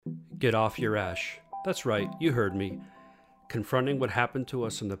Get off your ash. That's right, you heard me. Confronting what happened to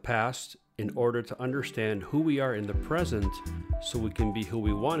us in the past in order to understand who we are in the present so we can be who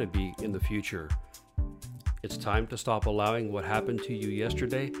we want to be in the future. It's time to stop allowing what happened to you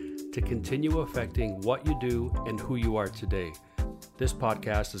yesterday to continue affecting what you do and who you are today. This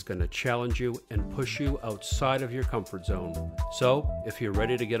podcast is going to challenge you and push you outside of your comfort zone. So, if you're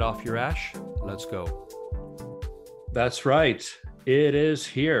ready to get off your ash, let's go. That's right. It is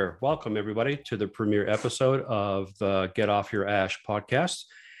here. Welcome, everybody, to the premiere episode of the Get Off Your Ash podcast.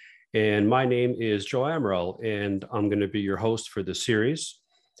 And my name is Joe Amaral, and I'm going to be your host for this series.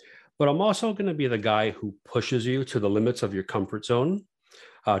 But I'm also going to be the guy who pushes you to the limits of your comfort zone.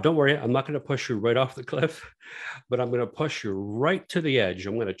 Don't worry, I'm not going to push you right off the cliff, but I'm going to push you right to the edge.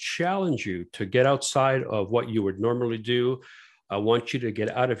 I'm going to challenge you to get outside of what you would normally do. I want you to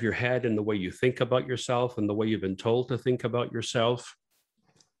get out of your head and the way you think about yourself and the way you've been told to think about yourself.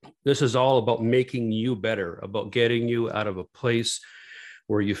 This is all about making you better, about getting you out of a place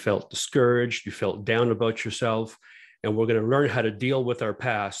where you felt discouraged, you felt down about yourself. And we're going to learn how to deal with our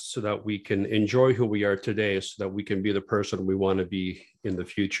past so that we can enjoy who we are today, so that we can be the person we want to be in the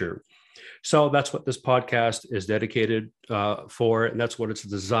future. So that's what this podcast is dedicated for, and that's what it's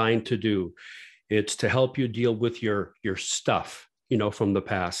designed to do. It's to help you deal with your stuff, from the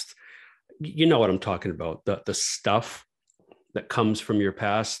past. You know what I'm talking about, the stuff that comes from your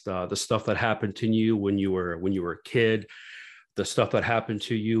past, the stuff that happened to you when you were a kid, the stuff that happened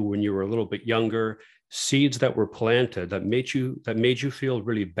to you when you were a little bit younger, seeds that were planted that made you feel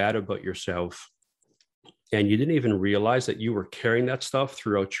really bad about yourself. And you didn't even realize that you were carrying that stuff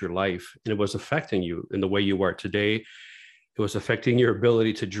throughout your life. And it was affecting you in the way you are today. It was affecting your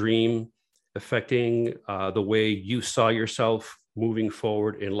ability to dream, affecting the way you saw yourself moving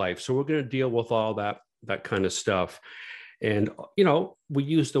forward in life. So we're going to deal with all that kind of stuff. And, we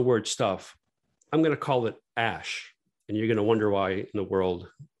use the word stuff. I'm going to call it ash. And you're going to wonder why in the world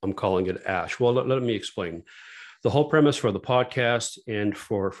I'm calling it ash. Well, let me explain. The whole premise for the podcast and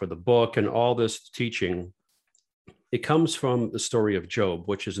for the book and all this teaching, it comes from the story of Job,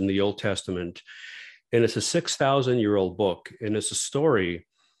 which is in the Old Testament. And it's a 6,000-year-old book. And it's a story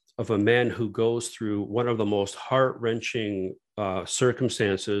of a man who goes through one of the most heart-wrenching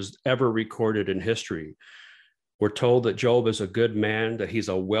circumstances ever recorded in history. We're told that Job is a good man, that he's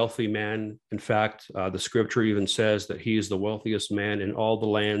a wealthy man. In fact, the scripture even says that he is the wealthiest man in all the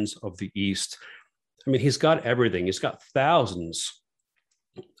lands of the East. I mean, he's got everything. He's got thousands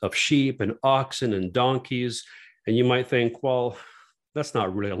of sheep and oxen and donkeys. And you might think, well, that's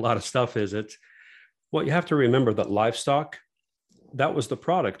not really a lot of stuff, is it? Well, you have to remember that livestock, that was the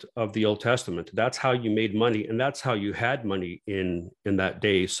product of the Old Testament. That's how you made money, and that's how you had money in that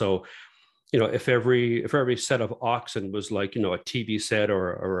day. So, if every set of oxen was like, a TV set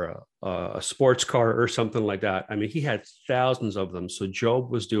or a sports car or something like that, I mean, he had thousands of them. So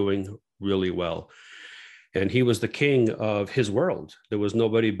Job was doing really well. And he was the king of his world. There was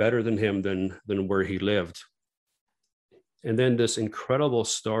nobody better than him than where he lived. And then this incredible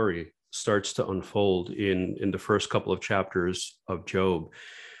story starts to unfold in the first couple of chapters of Job.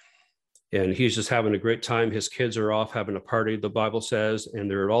 And he's just having a great time. His kids are off having a party, the Bible says,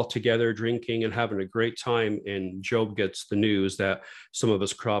 and they're all together drinking and having a great time. And Job gets the news that some of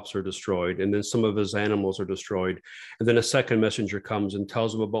his crops are destroyed, and then some of his animals are destroyed. And then a second messenger comes and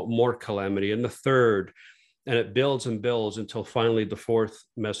tells him about more calamity, and the third. And it builds and builds until finally the fourth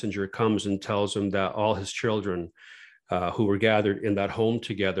messenger comes and tells him that all his children who were gathered in that home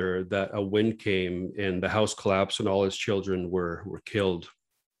together, that a wind came and the house collapsed and all his children were killed.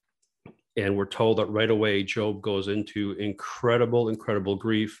 And we're told that right away, Job goes into incredible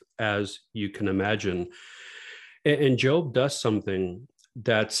grief, as you can imagine. And Job does something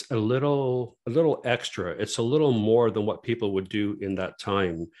that's a little extra. It's a little more than what people would do in that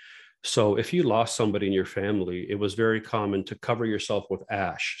time. So if you lost somebody in your family, it was very common to cover yourself with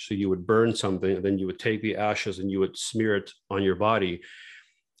ash. So you would burn something, and then you would take the ashes and you would smear it on your body.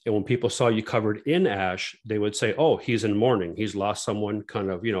 And when people saw you covered in ash, they would say, oh, he's in mourning. He's lost someone,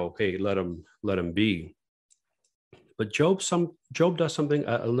 kind of, hey, let him be. But Job does something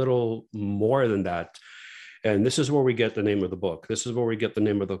a little more than that. And this is where we get the name of the book. This is where we get the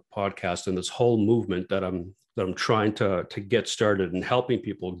name of the podcast and this whole movement that I'm trying to get started and helping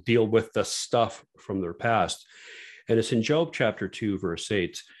people deal with the stuff from their past. And it's in Job chapter 2, verse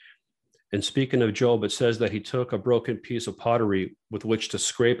 8. And speaking of Job, it says that he took a broken piece of pottery with which to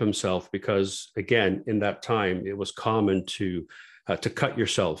scrape himself, because, again, in that time, it was common to cut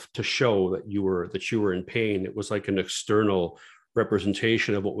yourself to show that you were in pain. It was like an external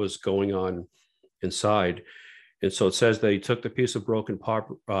representation of what was going on inside. And so it says that he took the piece of broken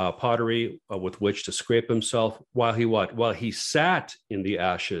pottery with which to scrape himself while he what? While he sat in the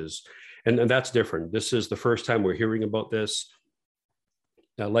ashes. And that's different. This is the first time we're hearing about this.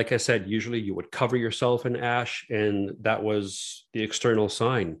 Now, like I said, usually you would cover yourself in ash, and that was the external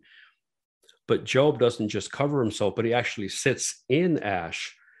sign. But Job doesn't just cover himself, but he actually sits in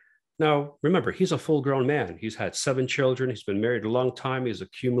ash. Now, remember, he's a full-grown man. He's had 7 children. He's been married a long time. He's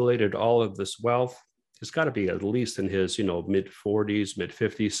accumulated all of this wealth. He's got to be at least in his, mid-40s,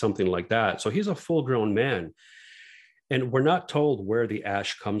 mid-50s, something like that. So he's a full-grown man. And we're not told where the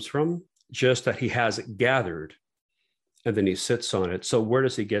ash comes from, just that he has it gathered, and then he sits on it. So where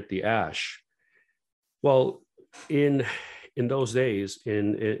does he get the ash? Well, in those days,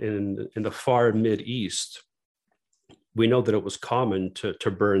 in the far Mid-East, we know that it was common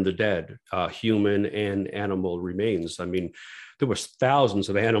to burn the dead, human and animal remains. I mean, there was thousands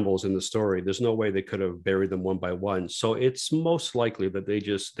of animals in the story. There's no way they could have buried them one by one. So it's most likely that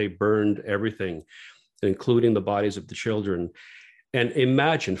they burned everything, including the bodies of the children. And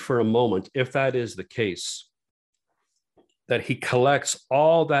imagine for a moment, if that is the case, that he collects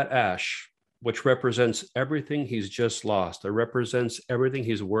all that ash, which represents everything he's just lost. It represents everything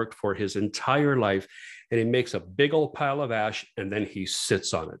he's worked for his entire life. And he makes a big old pile of ash, and then he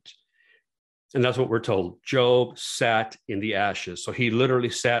sits on it. And that's what we're told. Job sat in the ashes. So he literally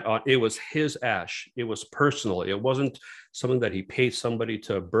sat on, it was his ash. It was personal. It wasn't something that he paid somebody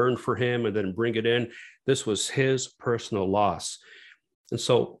to burn for him and then bring it in. This was his personal loss. And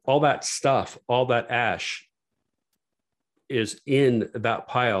so all that stuff, all that ash is in that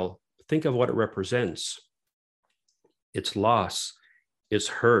pile. Think of what it represents. It's loss, it's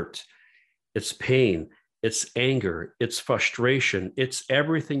hurt, it's pain, it's anger, it's frustration, it's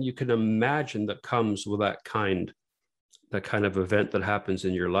everything you can imagine that comes with that kind of event that happens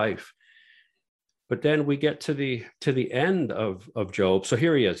in your life. But then we get to the end of Job. So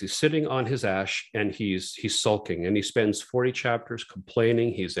here he is. He's sitting on his ash, and he's sulking, and he spends 40 chapters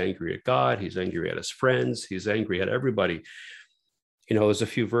complaining. He's angry at God. He's angry at his friends. He's angry at everybody. There's a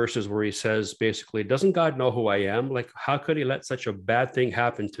few verses where he says, basically, doesn't God know who I am? Like, how could he let such a bad thing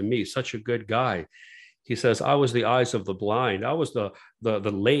happen to me? Such a good guy. He says, I was the eyes of the blind. I was the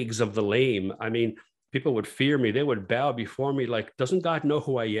legs of the lame. I mean, people would fear me. They would bow before me. Like, doesn't God know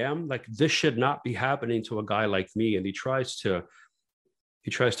who I am? Like, this should not be happening to a guy like me. And he tries to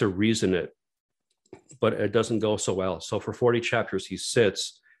reason it, but it doesn't go so well. So for 40 chapters, he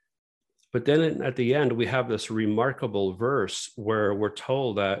sits. But then at the end, we have this remarkable verse where we're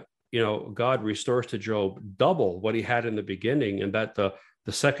told that, God restores to Job double what he had in the beginning, and that the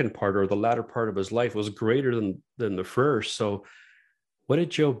second part, or the latter part of his life, was greater than the first. So what did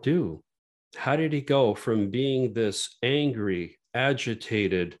Job do? How did he go from being this angry,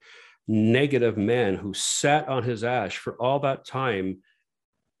 agitated, negative man who sat on his ash for all that time?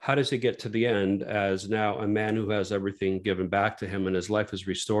 How does he get to the end as now a man who has everything given back to him, and his life is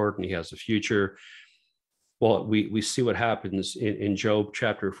restored and he has a future? Well, we see what happens in Job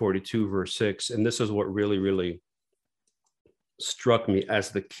chapter 42, verse 6. And this is what really, really struck me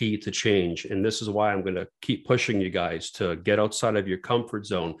as the key to change. And this is why I'm going to keep pushing you guys to get outside of your comfort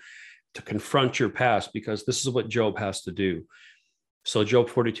zone, to confront your past, because this is what Job has to do. So Job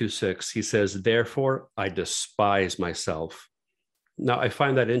 42:6, he says, therefore I despise myself. Now, I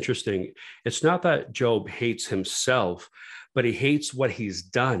find that interesting. It's not that Job hates himself, but he hates what he's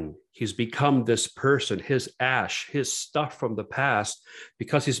done. He's become this person, his ash, his stuff from the past.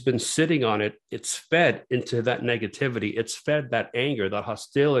 Because he's been sitting on it, it's fed into that negativity. It's fed that anger, that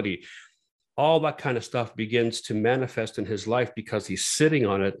hostility. All that kind of stuff begins to manifest in his life because he's sitting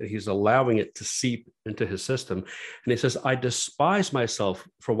on it and he's allowing it to seep into his system. And he says, I despise myself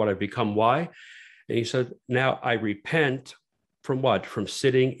for what I've become. Why? And he said, now I repent. From what? From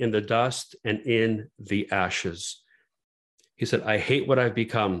sitting in the dust and in the ashes. He said, I hate what I've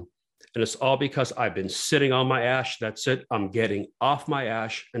become. And it's all because I've been sitting on my ash. That's it. I'm getting off my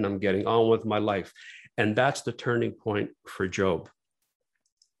ash and I'm getting on with my life. And that's the turning point for Job.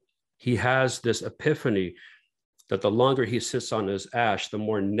 He has this epiphany that the longer he sits on his ash, the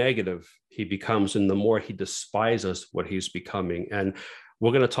more negative he becomes and the more he despises what he's becoming. And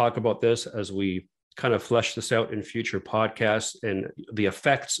we're going to talk about this as we kind of flesh this out in future podcasts, and the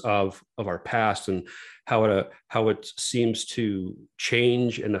effects of our past and how it seems to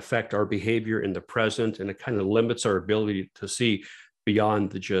change and affect our behavior in the present, and it kind of limits our ability to see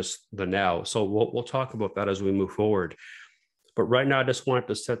beyond just the now. So we'll talk about that as we move forward. But right now, I just wanted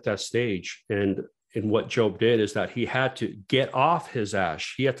to set that stage. And what Job did is that he had to get off his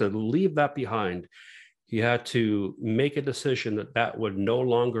ash. He had to leave that behind. He had to make a decision that that would no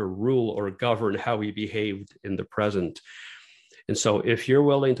longer rule or govern how he behaved in the present. And so if you're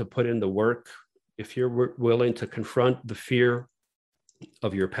willing to put in the work, if you're willing to confront the fear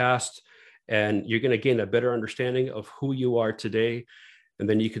of your past, and you're going to gain a better understanding of who you are today, and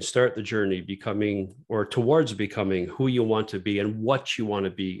then you can start the journey becoming, or towards becoming, who you want to be and what you want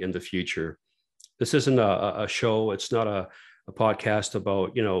to be in the future. This isn't a show. It's not a podcast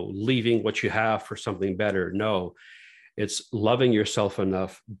about, leaving what you have for something better. No, it's loving yourself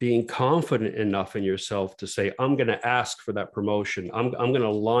enough, being confident enough in yourself to say, I'm going to ask for that promotion. I'm going to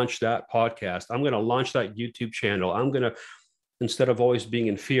launch that podcast. I'm going to launch that YouTube channel. I'm going to, instead of always being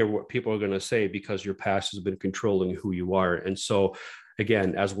in fear what people are going to say, because your past has been controlling who you are. And so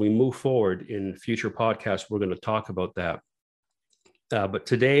again, as we move forward in future podcasts, we're going to talk about that. But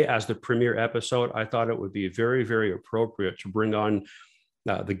today, as the premiere episode, I thought it would be very, very appropriate to bring on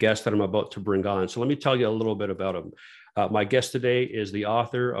the guest that I'm about to bring on. So let me tell you a little bit about him. My guest today is the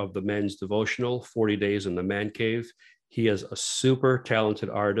author of the men's devotional, 40 Days in the Man Cave. He is a super talented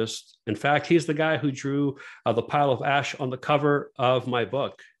artist. In fact, he's the guy who drew the pile of ash on the cover of my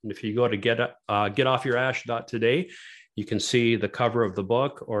book. And if you go to getoffyourash.today, you can see the cover of the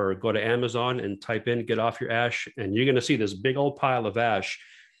book, or go to Amazon and type in Get Off Your Ash, and you're going to see this big old pile of ash.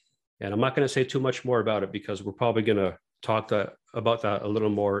 And I'm not going to say too much more about it because we're probably going to talk about that a little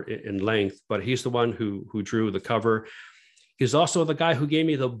more in length, but he's the one who drew the cover. He's also the guy who gave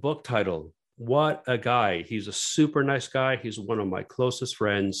me the book title. What a guy. He's a super nice guy. He's one of my closest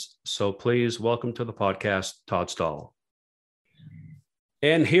friends. So please welcome to the podcast, Todd Stahl.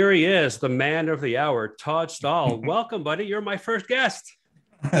 And here he is, the man of the hour, Todd Stahl. Welcome, buddy. You're my first guest.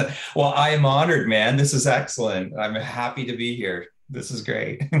 Well, I am honored, man. This is excellent. I'm happy to be here. This is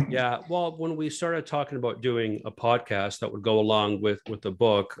great. Yeah. Well, when we started talking about doing a podcast that would go along with the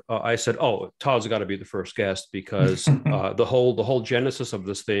book, I said, "Oh, Todd's got to be the first guest because the whole genesis of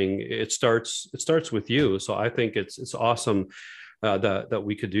this thing it starts with you." So I think it's awesome that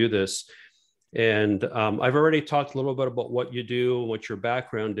we could do this. And I've already talked a little bit about what you do, what your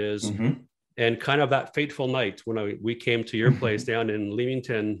background is, and kind of that fateful night when we came to your place down in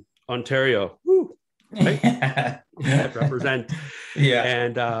Leamington, Ontario. Woo, right? Represent. Yeah.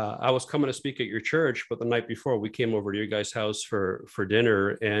 And I was coming to speak at your church, but the night before we came over to your guys' house for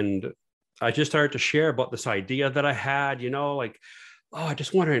dinner, and I just started to share about this idea that I had, like, oh, I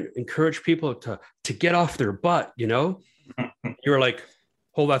just want to encourage people to get off their butt, You were like,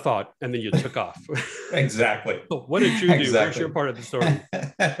 hold that thought, and then you took off. Exactly. So what did you do? Exactly. Where's your part of the story?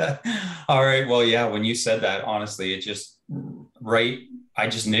 All right. Well, yeah, when you said that, honestly, it just I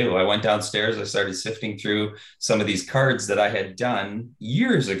just knew. I went downstairs. I started sifting through some of these cards that I had done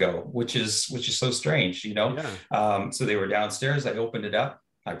years ago, which is so strange, Yeah. So they were downstairs. I opened it up.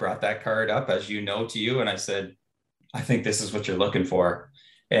 I brought that card up, as you know, to you, and I said, I think this is what you're looking for.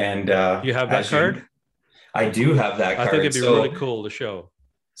 And you have that card? I do have that card. I think it'd be really cool to show.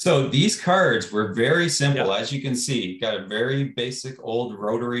 So these cards were very simple, as you can see. Got a very basic old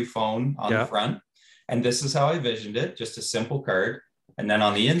rotary phone on the front. And this is how I visioned it, just a simple card. And then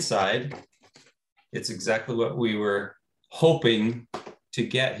on the inside, it's exactly what we were hoping to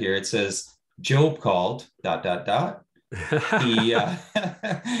get here. It says, Job called, ... He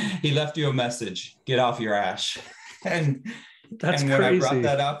left you a message, get off your ash. And That's when crazy. I brought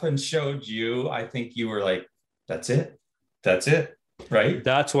that up and showed you, I think you were like, that's it. Right?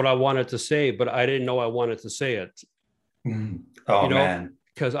 That's what I wanted to say, but I didn't know I wanted to say it. Oh, man.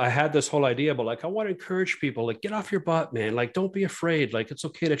 Because I had this whole idea, but like, I want to encourage people, like, get off your butt, man. Like, don't be afraid. Like, it's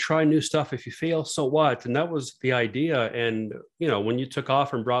okay to try new stuff. If you fail, so what? And that was the idea. And, when you took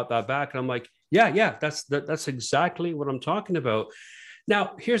off and brought that back, and I'm like, yeah, that's exactly what I'm talking about.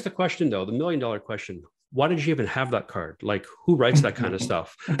 Now, here's the question, though, the $1 million question. Why did you even have that card? Like, who writes that kind of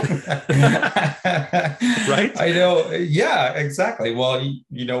stuff? Right? I know. Yeah, exactly. Well,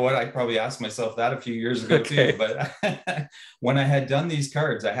 you know what? I probably asked myself that a few years ago too. But when I had done these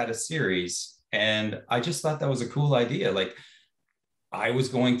cards, I had a series, and I just thought that was a cool idea. Like, I was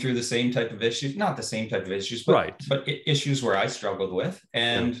going through the same type of issues, not the same type of issues, but issues where I struggled with.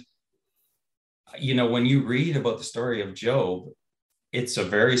 And, when you read about the story of Job, it's a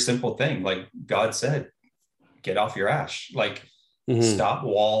very simple thing. Like God said, get off your ash, like stop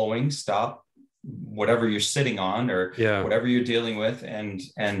wallowing, stop whatever you're sitting on or whatever you're dealing with, and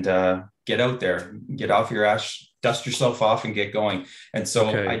get out there, get off your ash, dust yourself off and get going. And so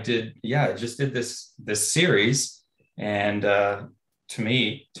I just did this series. And to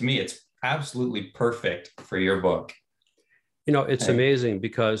me, it's absolutely perfect for your book. It's amazing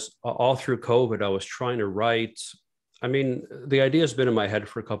because all through COVID, I was trying to write. I mean, the idea has been in my head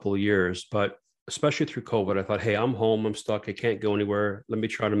for a couple of years, but especially through COVID, I thought, hey, I'm home, I'm stuck, I can't go anywhere. Let me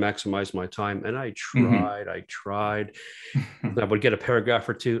try to maximize my time. And I tried. I would get a paragraph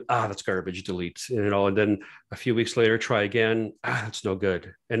or two. That's garbage, delete, and then a few weeks later, try again. That's no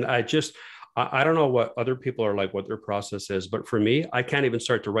good. And I don't know what other people are like, what their process is, but for me, I can't even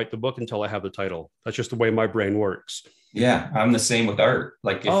start to write the book until I have the title. That's just the way my brain works. Yeah, I'm the same with art.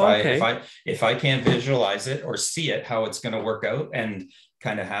 Like Okay. if I can't visualize it or see it, how it's going to work out, and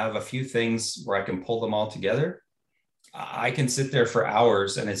kind of have a few things where I can pull them all together, I can sit there for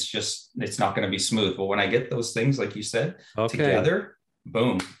hours and it's not going to be smooth. But when I get those things, like you said, Okay. together,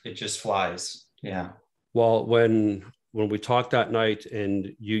 boom, it just flies. Yeah. Well, when we talked that night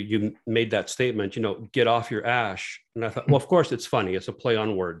and you made that statement, get off your ash. And I thought, well, of course it's funny. It's a play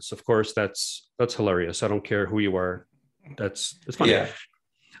on words. Of course, that's hilarious. I don't care who you are. It's funny. Yeah.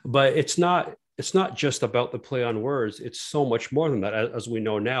 But it's not just about the play on words. It's so much more than that, as we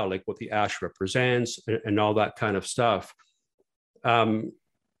know now, like what the ash represents and all that kind of stuff. Um,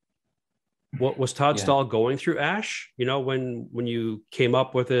 what was Todd Yeah. Stahl going through ash? When you came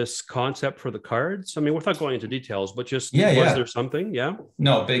up with this concept for the cards? I mean, without going into details, but just Yeah. was there Yeah. something? Yeah.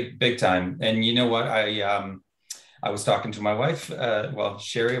 No, big time. And you know what? I was talking to my wife,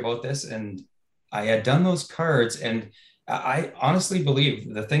 Sherry, about this, and I had done those cards, and I honestly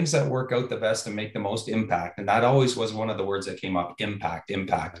believe the things that work out the best and make the most impact, and that always was one of the words that came up: impact,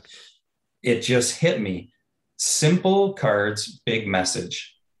 impact. It just hit me. Simple cards, big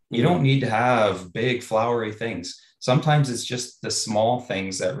message. You don't Mm, need to have big flowery things. Sometimes it's just the small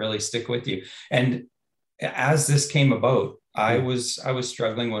things that really stick with you. And as this came about, mm, I was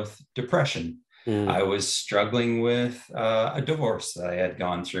struggling with depression. mm, I was struggling with a divorce that I had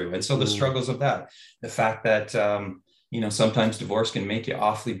gone through, and so the mm. struggles of that, the fact that sometimes divorce can make you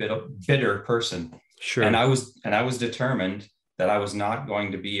awfully bitter person, Sure. and I was determined that I was not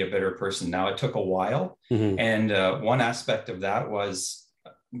going to be a bitter person. Now it took a while, Hmm. and one aspect of that was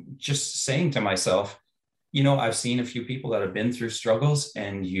just saying to myself, I've seen a few people that have been through struggles,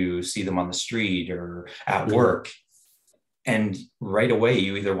 and you see them on the street or at Hmm. work, and right away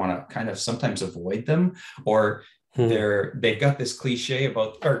you either want to kind of sometimes avoid them, or Hmm. they've got this cliche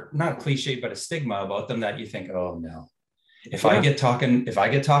about, or not a cliche, but a stigma about them, that you think, oh no, Yeah. if I get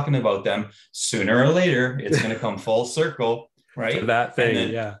talking about them, sooner or later it's going to come full circle, To right? that And thing.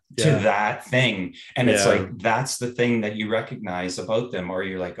 then Yeah. to Yeah. that thing, and it's Yeah. like that's the thing that you recognize about them, or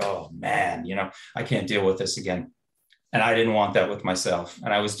you're like, oh man, I can't deal with this again. And I didn't want that with myself,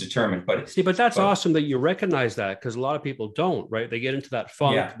 and I was determined. See, but that's But awesome that you recognize that, because a lot of people don't, right? They get into that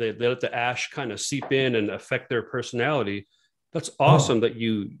funk, yeah. they let the ash kind of seep in and affect their personality. That's awesome Oh, that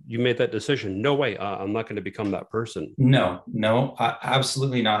you made that decision. No way, I'm not going to become that person. no, no,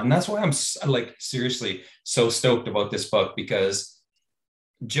 absolutely not. And that's why I'm like seriously so stoked about this book, because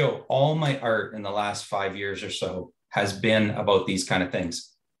Joe, all my art in the last 5 years or so has been about these kind of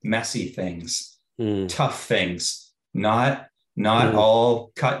things, messy things, Mm, tough things, not mm,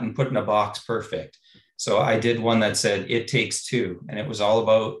 all cut and put in a box perfect. So I did one that said it takes two, and it was all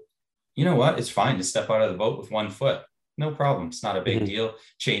about, it's fine to step out of the boat with one foot. No problem. It's not a big mm, deal.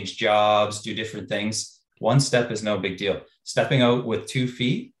 Change jobs, do different things. One step is no big deal. Stepping out with 2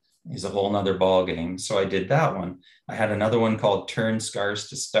 feet is a whole nother ball game. So I did that one. I had another one called Turn Scars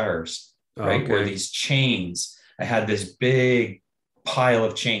to Stars, right? Where okay. these chains, I had this big pile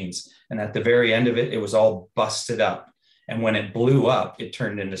of chains, and at the very end of it, it was all busted up. And when it blew up, it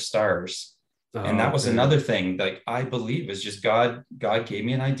turned into stars. And that was Okay. another thing, like I believe is just God gave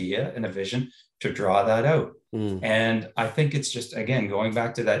me an idea and a vision to draw that out. Mm, And I think it's just, again, going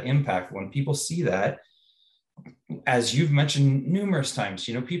back to that impact, when people see that, as you've mentioned numerous times,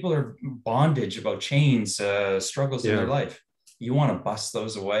 people are bondage about chains, struggles in their yeah. life. You want to bust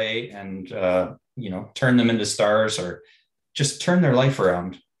those away and, turn them into stars, or just turn their life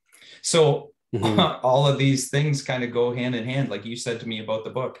around. So Hmm. all of these things kind of go hand in hand. Like you said to me about the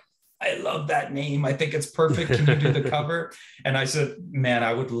book, I love that name. I think it's perfect. Can you do the cover? And I said, man,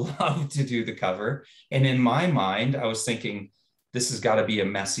 I would love to do the cover. And in my mind, I was thinking, this has got to be a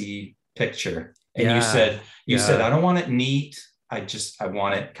messy picture. And Yeah. you said, I Yeah. don't want it neat. I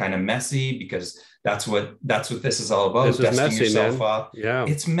want it kind of messy, because that's what this is all This about. is Dusting messy, yourself man. off. Yeah.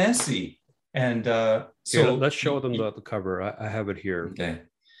 It's messy. And Here, so, let's show them the cover. I have it here. okay.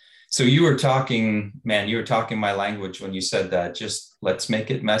 So you were talking, man, you were talking my language when you said that. Just let's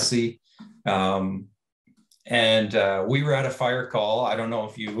make it messy. Um, and we were at a fire call. I don't know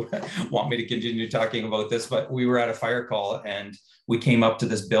if you want me to continue talking about this, but we were at a fire call, and we came up to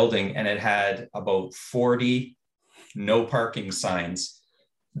this building, and it had about 40 no parking signs.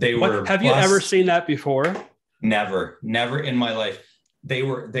 They What? were Have you ever bust. seen that before? Never in my life. they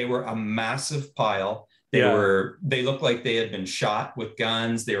were a massive pile. Yeah. They looked like they had been shot with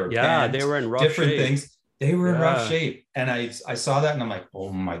guns. They were Yeah. They bent, were in rough different shape. things. They were in rough Yeah. shape. And I saw that and I'm like,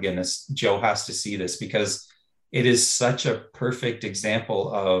 oh my goodness, Joe has to see this because it is such a perfect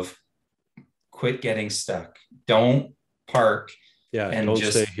example of quit getting stuck. Don't park Yeah. and Don't stay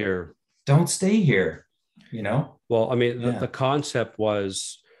just here. don't stay here, you know? Well, I mean, the Yeah. concept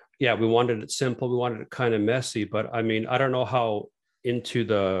was, yeah, we wanted it simple. We wanted it kind of messy, but I mean, I don't know how into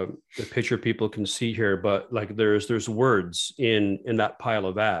the picture people can see here, but like there's words in that pile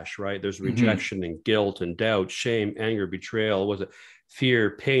of ash, right? There's Mm-hmm. rejection and guilt and doubt, shame, anger, betrayal, was it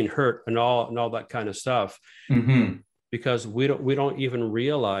fear, pain, hurt, and all that kind of stuff. Mm-hmm. Because we don't even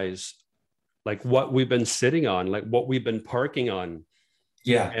realize like what we've been sitting on, like what we've been parking on.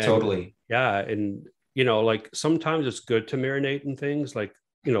 Yeah, And totally. yeah, and like sometimes it's good to marinate in things like,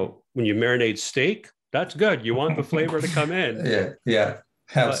 when you marinate steak, that's good. You want the flavor to come in. Yeah, yeah,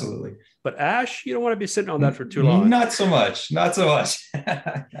 But absolutely. ash, you don't want to be sitting on that for too long. Not so much, not so much.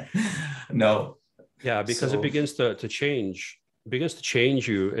 No. Yeah, because it So, begins to change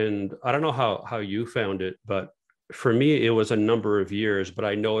you. And I don't know how you found it, but for me, it was a number of years, but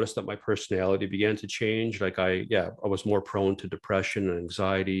I noticed that my personality began to change. Like I was more prone to depression and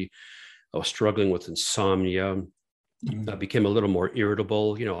anxiety. I was struggling with insomnia. I mm-hmm. became a little more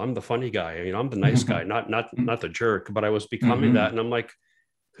irritable. I'm the funny guy. I'm the nice guy, not the jerk. But I was becoming that, Mm-hmm. and I'm like,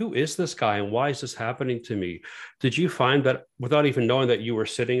 who is this guy, and why is this happening to me? Did you find that without even knowing that you were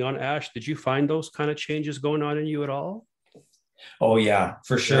sitting on ash? Did you find those kind of changes going on in you at all? Oh yeah,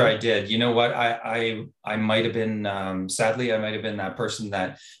 for sure Yeah. I did. You know what? I might have been sadly I might have been that person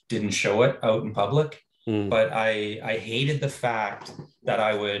that didn't show it out in public, Mm. but I hated the fact that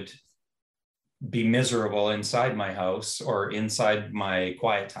I would be miserable inside my house or inside my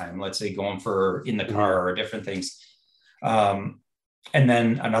quiet time, let's say going for in the Hmm. car or different things. Um, and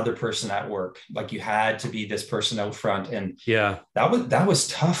then another person at work, like you had to be this person out front. And Yeah. that was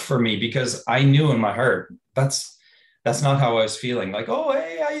tough for me because I knew in my heart that's not how I was feeling. Like, oh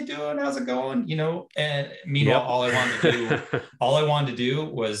hey, how you doing? How's it going? And meanwhile, Yep. all I wanted to do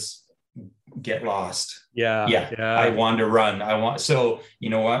was get lost. Yeah. Yeah, I Yeah. wanted to run. So you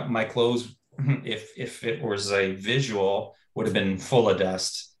know what? My clothes, if it was a visual, would have been full of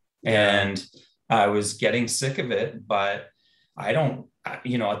dust. Yeah. And I was getting sick of it, but I don't, at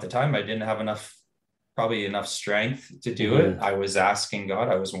the time I didn't have probably enough strength to do it. Hmm. I was asking God,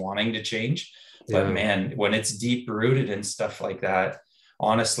 I was wanting to change. But Yeah. man, when it's deep rooted and stuff like that,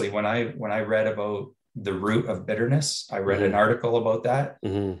 honestly, when I read about the root of bitterness, I read an Hmm. article about that.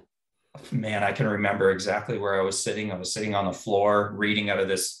 Hmm. Man, I can remember exactly where I was sitting. I was sitting on the floor reading out of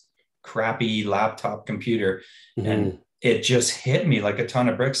this crappy laptop computer, and Hmm. it just hit me like a ton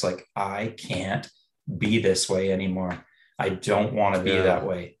of bricks. Like, I can't be this way anymore. I don't want to be Yeah. that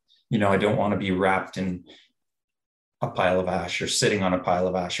way. I don't want to be wrapped in a pile of ash or sitting on a pile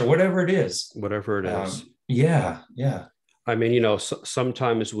of ash or whatever it is. Whatever it is. Yeah, yeah. I mean,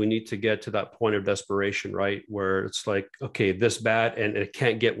 sometimes we need to get to that point of desperation, right? Where it's like, okay, this bad and it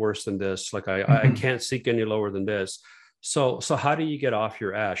can't get worse than this. Like I Mhm. can't seek any lower than this. So how do you get off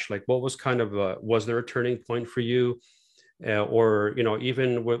your ash? Like what was was there a turning point for you? Or,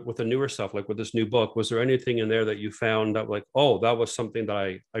 even with the newer stuff, like with this new book, was there anything in there that you found that like, oh, that was something that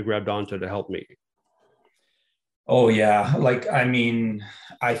I grabbed onto to help me? Oh yeah. Like, I mean,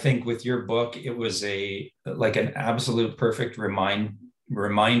 I think with your book, it was an absolute perfect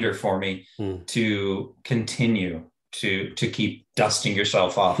reminder for me Hmm. to continue to keep dusting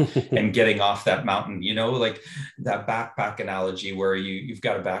yourself off and getting off that mountain, like that backpack analogy where you've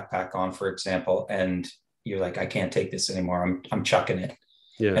got a backpack on, for example, and you're like, I can't take this anymore. I'm chucking it.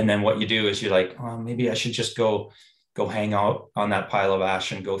 Yeah. And then what you do is you're like, oh, maybe I should just go hang out on that pile of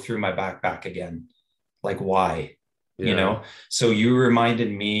ash and go through my backpack again. Like, why? you Yeah. know so you reminded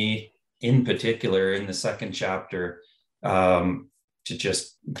me in particular in the second chapter, to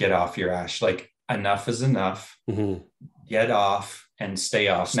just get off your ash. Like, enough is enough. Hmm. Get off and stay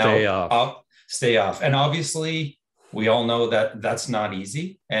off. Stay Now, off. up, stay off. And obviously we all know that that's not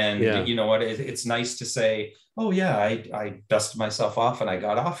easy. And Yeah. you know what, it's nice to say, oh yeah, I dusted myself off and I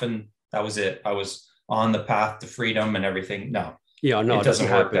got off and that was it. I was on the path to freedom and everything. No, Yeah, no, it it doesn't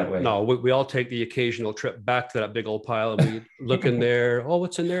doesn't work that happen. way. No, we all take the occasional trip back to that big old pile and we look in there. Oh,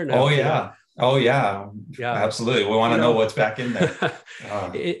 what's in there Oh now? yeah. Oh yeah. Yeah. Absolutely. We want You to know know, what's back in there.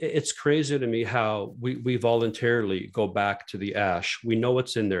 it's crazy to me how we voluntarily go back to the ash. We know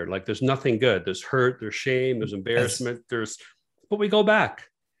what's in there. Like there's nothing good. There's hurt, there's shame, there's As embarrassment, but we go back.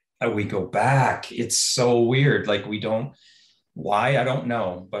 we go back, it's so weird. Like, we don't, why, I don't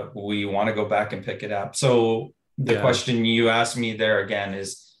know, but we want to go back and pick it up. So the question you asked me there again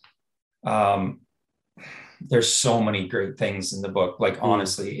is, there's so many great things in the book. Like,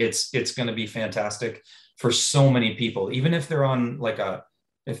 honestly, it's going to be fantastic for so many people, even if they're on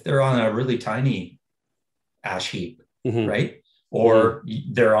a really tiny ash heap, right? Or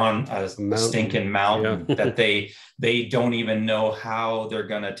they're on a stinking mountain that they don't even know how they're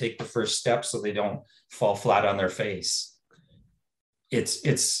going to take the first step so they don't fall flat on their face. It's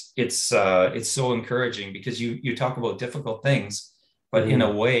so encouraging, because you talk about difficult things, but in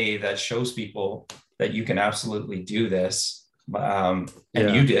a way that shows people that you can absolutely do this. And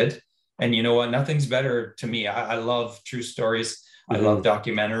you did. And you know what? Nothing's better to me. I love true stories. I love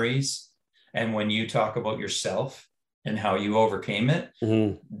documentaries. And when you talk about yourself and how you overcame it,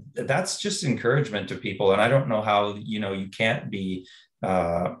 that's just encouragement to people. And I don't know how, you can't be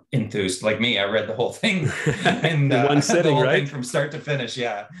enthused like me. I read the whole thing in one sitting, the whole right? thing from start to finish.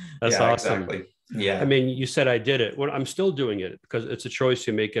 Yeah. That's awesome. Exactly. Yeah. I mean, you said I did it. Well, I'm still doing it because it's a choice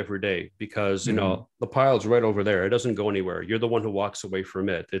you make every day, because, the pile's right over there. It doesn't go anywhere. You're the one who walks away from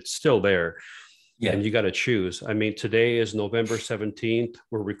it. It's still there. Yeah. And you got to choose. I mean, today is November 17th.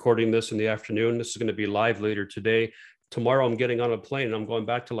 We're recording this in the afternoon. This is going to be live later today. Tomorrow, I'm getting on a plane and I'm going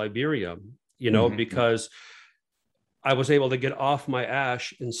back to Liberia, because I was able to get off my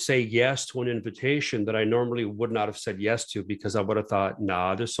ash and say yes to an invitation that I normally would not have said yes to, because I would have thought,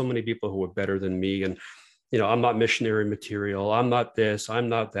 nah, there's so many people who are better than me. And, I'm not missionary material. I'm not this, I'm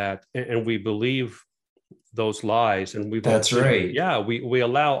not that. And we believe those lies. And that's right. Yeah. We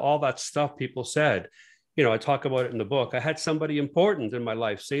allow all that stuff people said. I talk about it in the book. I had somebody important in my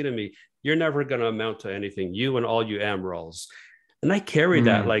life say to me, you're never going to amount to anything, you and all you Amarills. And I carry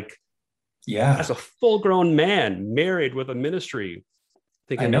that as a full-grown man married with a ministry.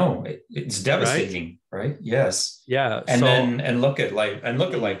 Thinking, I know it's devastating, right? Yes. Yeah. And look at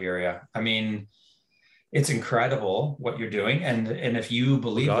Liberia. I mean, it's incredible what you're doing. And if you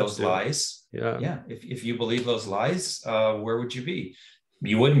believe those lies, if you believe those lies, where would you be?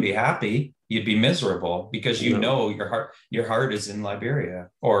 You wouldn't be happy. You'd be miserable, because your heart is in Liberia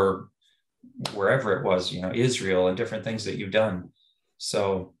or wherever it was, Israel, and different things that you've done.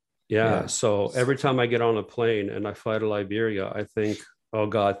 So so every time I get on a plane and I fly to Liberia, I think, oh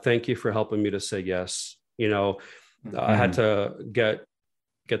God, thank you for helping me to say yes. I had to get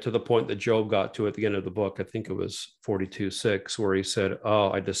to the point that Job got to at the end of the book. I think it was 42:6, where he said,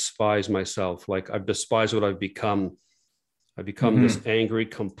 oh, I despise myself. Like, I've despised what I've become. I've become this angry,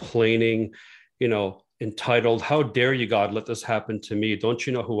 complaining, entitled, how dare you, God, let this happen to me? Don't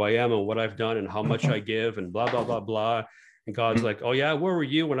you know who I am and what I've done and how much I give and blah, blah, blah, blah. And God's like, oh yeah, where were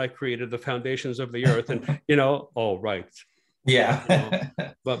you when I created the foundations of the earth? And, oh, right. Yeah.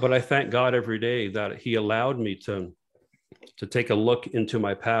 But I thank God every day that he allowed me to take a look into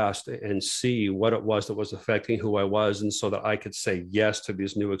my past and see what it was that was affecting who I was. And so that I could say yes to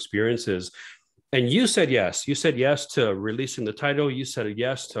these new experiences. And you said yes. You said yes to releasing the title. You said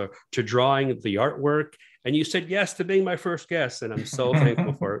yes to drawing the artwork. And you said yes to being my first guest. And I'm so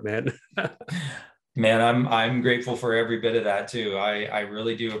thankful for it, man. Man, I'm grateful for every bit of that too. I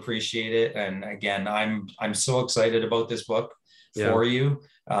really do appreciate it. And again, I'm so excited about this book for you.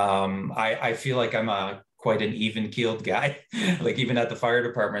 I feel like I'm quite an even-keeled guy. Like, even at the fire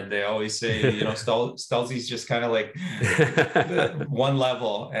department, they always say, Stelzy's just kind of like one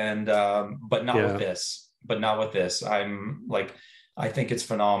level, and but not with this. But not with this. I'm like, I think it's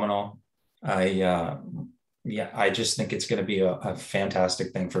phenomenal. I just think it's going to be a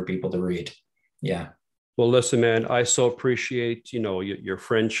fantastic thing for people to read. Yeah. Well, listen, man, I so appreciate, your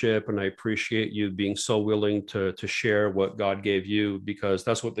friendship, and I appreciate you being so willing to share what God gave you, because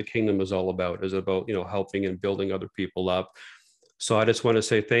that's what the kingdom is all about, helping and building other people up. So I just want to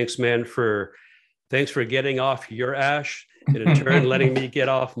say thanks, man, thanks for getting off your ash, and in turn, letting me get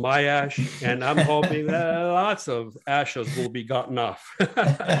off my ash. And I'm hoping that lots of ashes will be gotten off.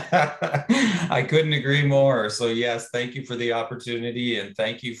 I couldn't agree more. So yes, thank you for the opportunity, and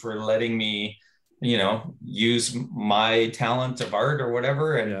thank you for letting me use my talent of art or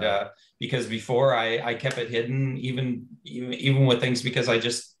whatever. And because before I kept it hidden, even with things, because I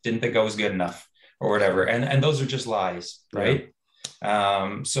just didn't think I was good enough or whatever. And those are just lies, right?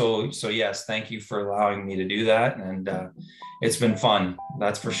 So yes, thank you for allowing me to do that. And it's been fun,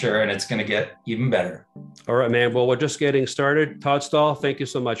 that's for sure. And it's going to get even better. All right, man. Well, we're just getting started. Todd Stahl, thank you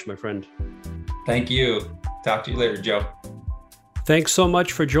so much, my friend. Thank you. Talk to you later, Joe. Thanks so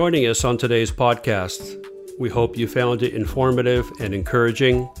much for joining us on today's podcast. We hope you found it informative and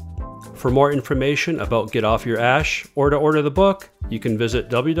encouraging. For more information about Get Off Your Ash, or to order the book, you can visit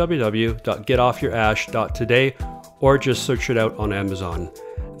www.getoffyourash.today, or just search it out on Amazon.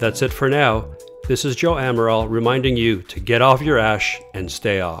 That's it for now. This is Joe Amaral reminding you to get off your ash and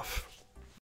stay off.